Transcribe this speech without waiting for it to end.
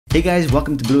Hey guys,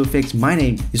 welcome to Blue Effects. My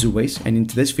name is Uwais, and in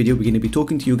this video we're going to be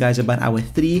talking to you guys about our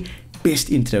 3 best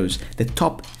intros, the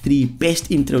top 3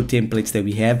 best intro templates that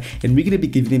we have, and we're going to be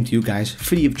giving them to you guys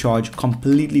free of charge,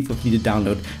 completely for free to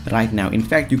download right now. In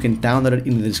fact, you can download it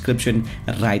in the description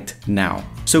right now.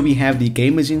 So we have the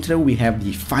gamers intro, we have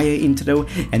the fire intro,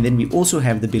 and then we also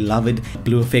have the beloved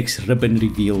Blue Effects ribbon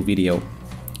reveal video.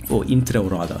 Or intro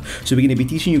rather. So we're going to be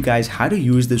teaching you guys how to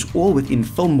use this all within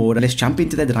Filmora. Let's jump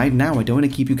into that right now. I don't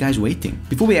want to keep you guys waiting.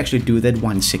 Before we actually do that,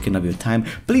 1 second of your time,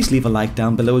 please leave a like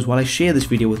down below as well as share this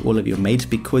video with all of your mates,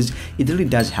 because it really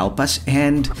does help us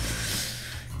and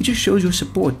it just shows your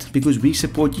support, because we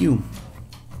support you.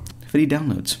 Free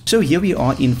downloads. So here we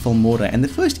are in Filmora, and the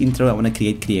first intro I want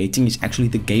to creating is actually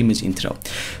the gamers intro.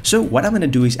 So what I'm going to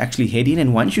do is actually head in,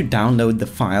 and once you download the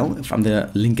file from the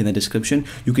link in the description,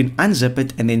 you can unzip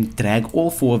it and then drag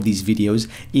all 4 of these videos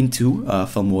into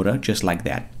Filmora just like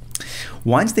that.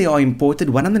 Once they are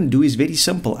imported, what I'm going to do is very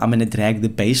simple. I'm going to drag the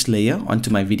base layer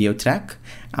onto my video track.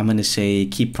 I'm going to say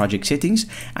keep project settings,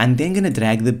 and then going to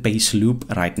drag the base loop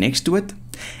right next to it.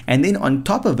 And then on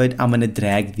top of it, I'm going to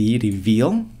drag the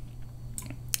reveal.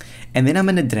 And then I'm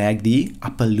going to drag the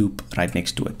upper loop right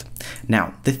next to it.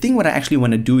 Now, the thing what I actually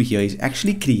want to do here is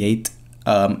actually create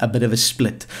a bit of a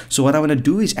split. So what I want to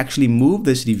do is actually move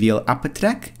this reveal up a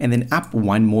track and then up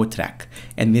 1 more track.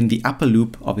 And then the upper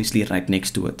loop obviously right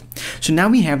next to it. So now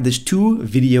we have this 2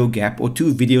 video gap or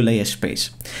 2 video layer space.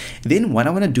 Then what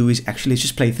I want to do is actually let's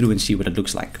just play through and see what it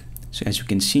looks like. So as you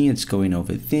can see, it's going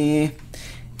over there.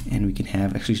 And we can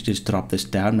have actually just drop this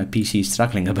down. My PC is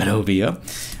struggling a bit over here.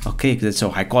 Okay, because it's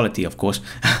so high quality, of course.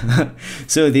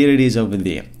 So there it is over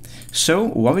there. So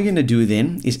what we're going to do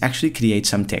then is actually create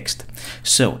some text.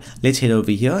 So let's head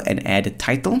over here and add a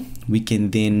title. We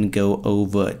can then go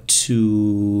over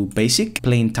to basic,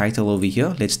 plain title over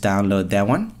here. Let's download that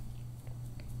one.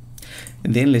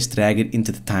 And then let's drag it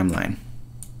into the timeline.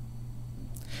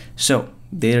 So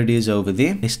there it is over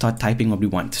there. Let's start typing what we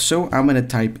want. So I'm going to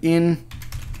type in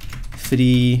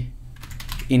 3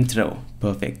 intro.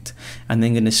 Perfect. And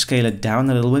then going to scale it down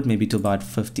a little bit, maybe to about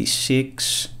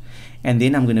 56. And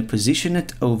then I'm going to position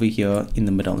it over here in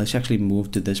the middle. Let's actually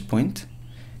move to this point.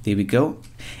 There we go.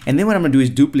 And then what I'm going to do is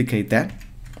duplicate that.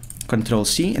 Control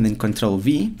C and then Control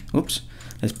V. Oops.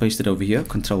 Let's paste it over here.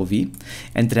 Control V.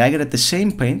 And drag it at the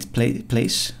same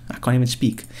place. I can't even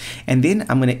speak. And then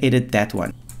I'm going to edit that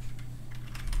one.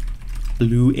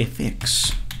 Blue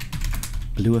FX.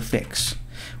 Blue FX.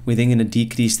 We're then going to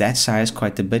decrease that size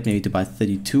quite a bit, maybe to about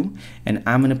 32, and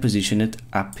I'm going to position it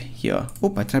up here.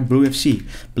 Oh, I tried Blue FC,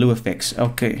 Blue FX.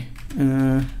 Okay.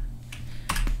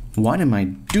 What am I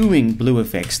doing? Blue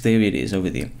FX. There it is over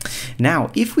there.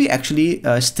 Now, if we actually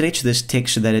stretch this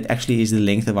text so that it actually is the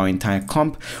length of our entire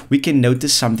comp, we can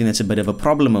notice something that's a bit of a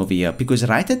problem over here, because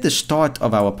right at the start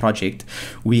of our project,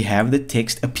 we have the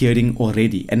text appearing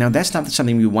already. And now that's not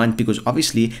something we want, because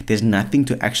obviously there's nothing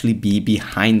to actually be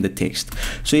behind the text.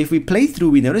 So if we play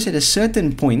through, we notice at a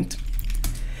certain point,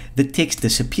 the text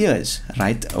disappears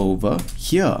right over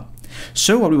here.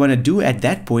 So what we want to do at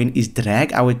that point is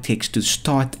drag our text to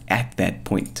start at that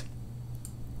point.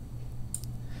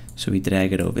 So we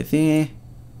drag it over there.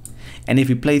 And if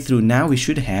we play through now, we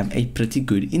should have a pretty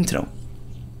good intro.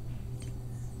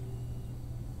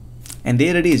 And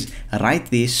there it is, right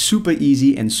there, super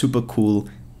easy and super cool.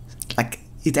 Like,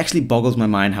 it actually boggles my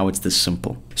mind how it's this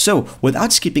simple. So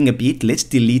without skipping a beat, let's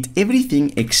delete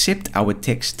everything except our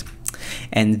text.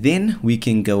 And then we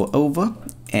can go over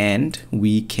and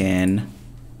we can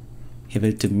have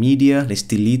it to media. Let's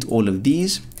delete all of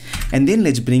these. And then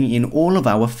let's bring in all of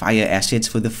our fire assets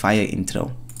for the fire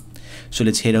intro. So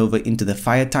let's head over into the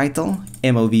fire title,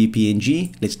 MOV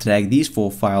PNG. Let's drag these 4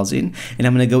 files in. And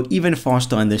I'm going to go even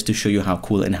faster on this to show you how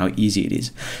cool and how easy it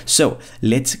is. So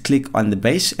let's click on the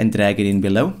base and drag it in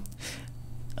below.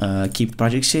 Keep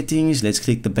project settings. Let's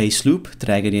click the base loop,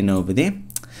 drag it in over there.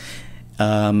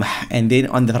 And then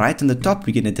on the right on the top,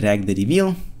 we're going to drag the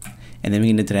reveal, and then we're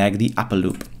going to drag the upper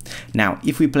loop. Now,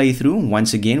 if we play through,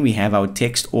 once again, we have our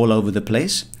text all over the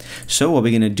place. So what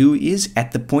we're going to do is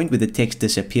at the point where the text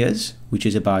disappears, which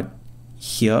is about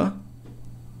here,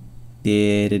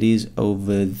 there it is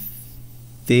over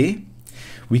there,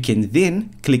 we can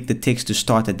then click the text to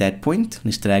start at that point.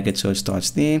 Let's drag it so it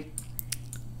starts there.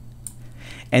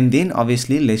 And then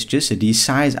obviously let's just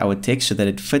resize our text so that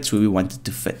it fits where we want it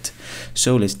to fit.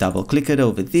 So let's double click it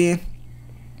over there.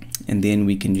 And then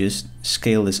we can just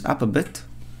scale this up a bit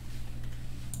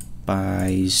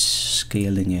by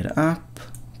scaling it up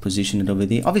position it over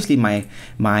there. Obviously my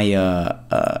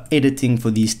editing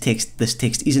for this text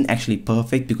isn't actually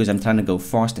perfect because I'm trying to go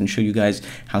fast and show you guys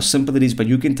how simple it is, but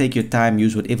you can take your time,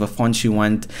 use whatever fonts you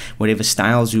want, whatever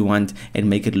styles you want, and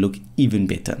make it look even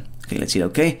better. Okay, let's hit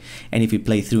okay. And if we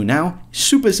play through now,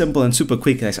 super simple and super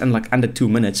quick, that's unlike under 2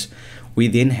 minutes, we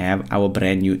then have our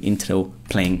brand new intro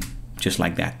playing just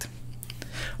like that.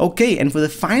 Okay, and for the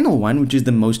final one, which is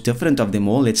the most different of them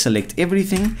all, let's select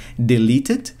everything, delete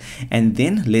it, and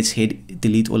then let's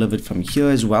delete all of it from here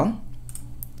as well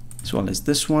as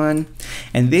this one.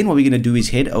 And then what we're going to do is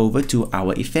head over to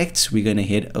our effects. We're going to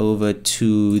head over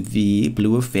to the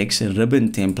blue effects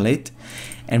ribbon template,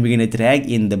 and we're going to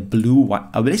drag in the blue one.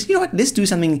 Let's do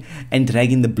something and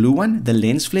drag in the blue one, the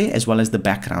lens flare, as well as the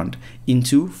background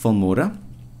into Filmora.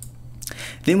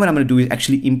 Then what I'm going to do is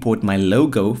actually import my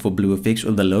logo for Blue Effects,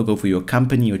 or the logo for your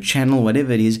company, your channel,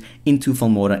 whatever it is, into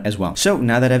Filmora as well. So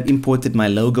now that I've imported my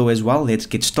logo as well, let's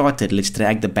get started. Let's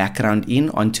drag the background in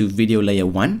onto video layer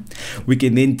 1. We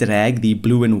can then drag the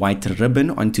blue and white ribbon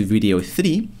onto video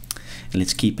 3.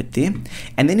 Let's keep it there.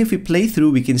 And then if we play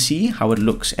through, we can see how it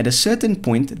looks. At a certain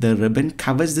point, the ribbon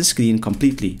covers the screen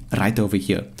completely right over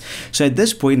here. So at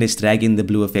this point, let's drag in the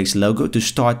Blue Effects logo to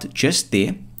start just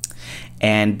there.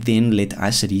 And then let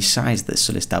us resize this.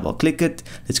 So let's double click it,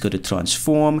 let's go to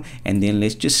transform, and then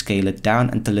let's just scale it down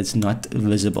until it's not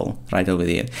visible right over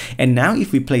there. And now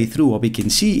if we play through, what we can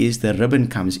see is the ribbon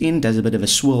comes in, does a bit of a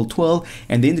swirl twirl,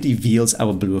 and then reveals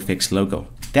our Blue Effects logo.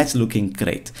 That's looking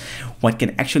great. What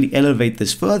can actually elevate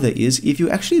this further is if you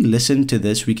actually listen to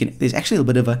this, there's actually a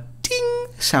bit of a ting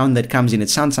sound that comes in.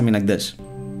 It sounds something like this.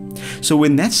 So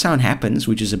when that sound happens,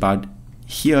 which is about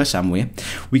here somewhere,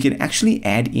 we can actually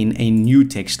add in a new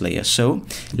text layer. So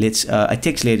let's a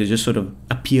text layer to just sort of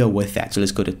appear with that. So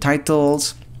let's go to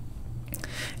titles,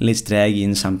 let's drag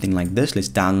in something like this. Let's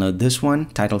download this one,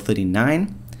 title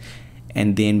 39,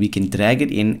 and then we can drag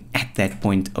it in at that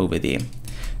point over there.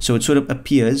 So it sort of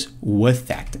appears with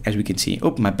that, as we can see.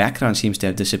 Oh, my background seems to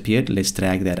have disappeared. Let's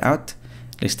drag that out.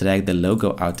 Let's drag the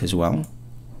logo out as well.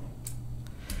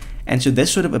 And so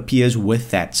this sort of appears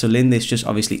with that. So then let's just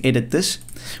obviously edit this.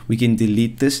 We can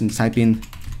delete this and type in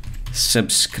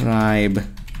subscribe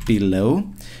below.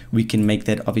 We can make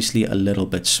that obviously a little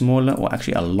bit smaller, or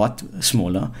actually a lot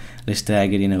smaller. Let's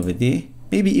drag it in over there.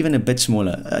 Maybe even a bit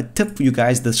smaller. A tip for you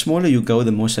guys, the smaller you go,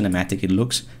 the more cinematic it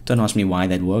looks. Don't ask me why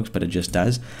that works, but it just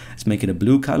does. Let's make it a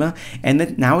blue color. And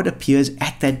then now it appears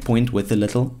at that point with a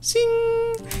little zing.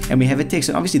 And we have a text,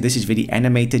 and obviously this is very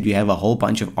animated. You have a whole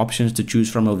bunch of options to choose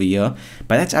from over here,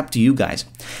 but that's up to you guys.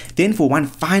 Then for one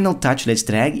final touch, let's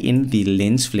drag in the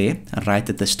lens flare right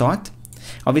at the start.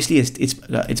 Obviously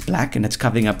it's black and it's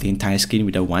covering up the entire screen.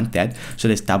 We don't want that, so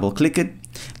let's double click it.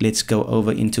 Let's go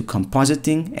over into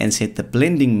compositing and set the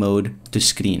blending mode to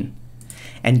screen.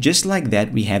 And just like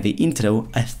that, we have an intro,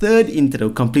 a third intro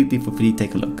completely for free.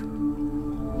 Take a look.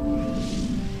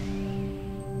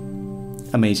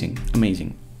 Amazing,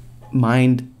 amazing,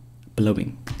 mind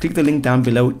blowing. Click the link down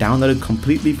below, download it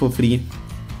completely for free,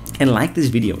 and like this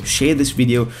video, share this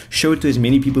video, show it to as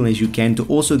many people as you can to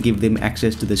also give them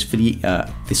access to this free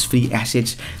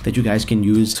assets that you guys can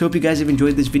use. So hope you guys have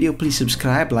enjoyed this video. Please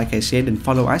subscribe, like I said, and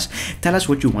follow us. Tell us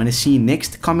what you want to see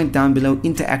next. Comment down below,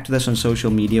 interact with us on social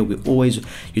media. We're always,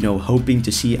 hoping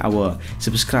to see our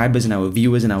subscribers and our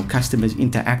viewers and our customers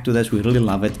interact with us. We really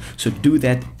love it. So do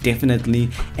that definitely.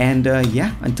 And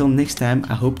yeah, until next time,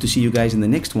 I hope to see you guys in the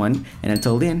next one. And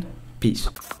until then, peace.